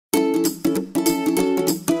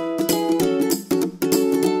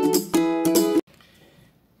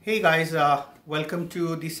Hey guys, welcome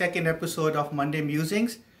to the second episode of Monday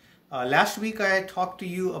Musings. Last week I talked to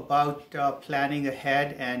you about planning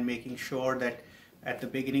ahead and making sure that at the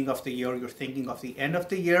beginning of the year you're thinking of the end of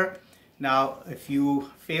the year. Now, if you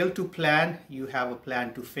fail to plan, you have a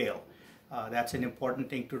plan to fail. That's an important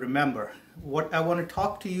thing to remember. What I want to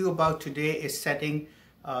talk to you about today is setting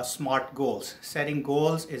SMART goals. Setting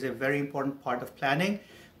goals is a very important part of planning.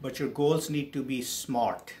 But your goals need to be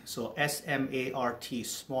SMART. So S-M-A-R-T,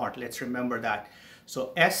 SMART. Let's remember that.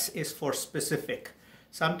 So S is for specific.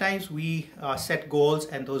 Sometimes we set goals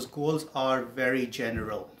and those goals are very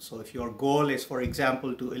general. So if your goal is, for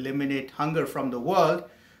example, to eliminate hunger from the world,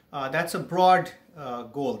 that's a broad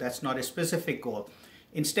goal. That's not a specific goal.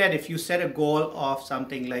 Instead, if you set a goal of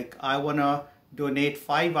something like, I want to donate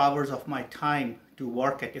 5 hours of my time to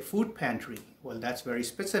work at a food pantry, well, that's very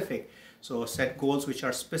specific. So set goals which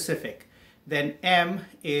are specific. Then M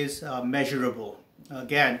is measurable.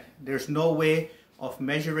 Again, there's no way of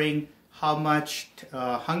measuring how much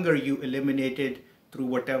hunger you eliminated through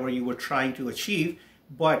whatever you were trying to achieve.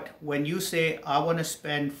 But when you say, I want to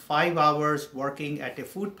spend 5 hours working at a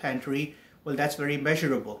food pantry, well, that's very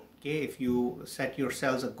measurable. Okay, if you set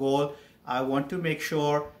yourselves a goal, I want to make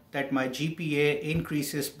sure that my GPA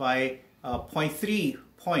increases by 0.3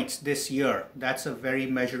 points this year. That's a very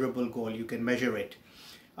measurable goal. You can measure it.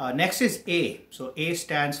 Next is A. So A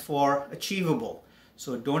stands for achievable.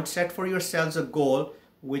 So don't set for yourselves a goal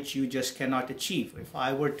which you just cannot achieve. If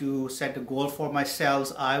I were to set a goal for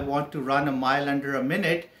myself, I want to run a mile under a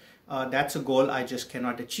minute, that's a goal I just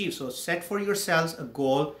cannot achieve. So set for yourselves a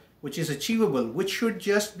goal which is achievable, which should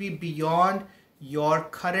just be beyond your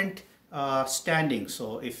current standing.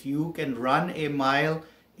 So if you can run a mile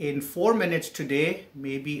in 4 minutes today,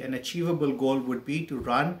 maybe an achievable goal would be to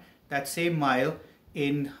run that same mile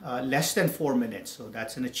in less than 4 minutes. So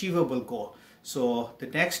that's an achievable goal. So the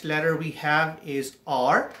next letter we have is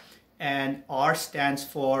R, and R stands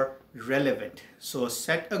for relevant. So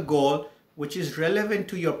set a goal which is relevant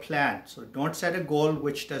to your plan. So don't set a goal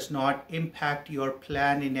which does not impact your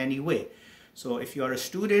plan in any way. So if you are a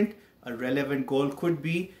student, a relevant goal could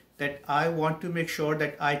be that I want to make sure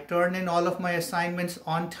that I turn in all of my assignments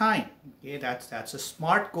on time. Okay, that's a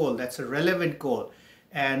SMART goal. That's a relevant goal.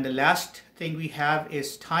 And the last thing we have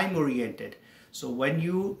is time oriented. So when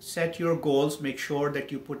you set your goals, make sure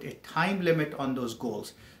that you put a time limit on those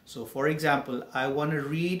goals. So for example, I want to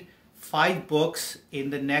read 5 books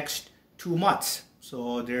in the next 2 months.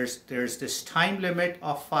 So there's this time limit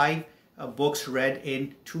of 5 books read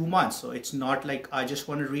in 2 months. So it's not like I just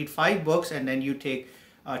want to read 5 books and then you take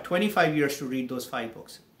 25 years to read those 5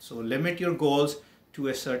 books. So limit your goals to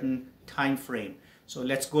a certain time frame. So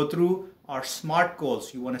let's go through our SMART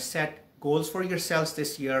goals. You want to set goals for yourselves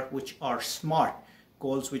this year which are SMART.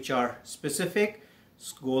 Goals which are specific,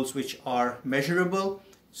 goals which are measurable,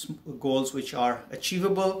 goals which are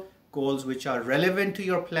achievable, goals which are relevant to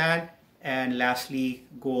your plan, and lastly,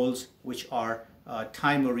 goals which are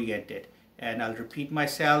time oriented. And I'll repeat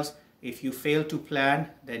myself, if you fail to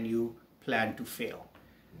plan, then you plan to fail.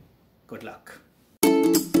 Good luck.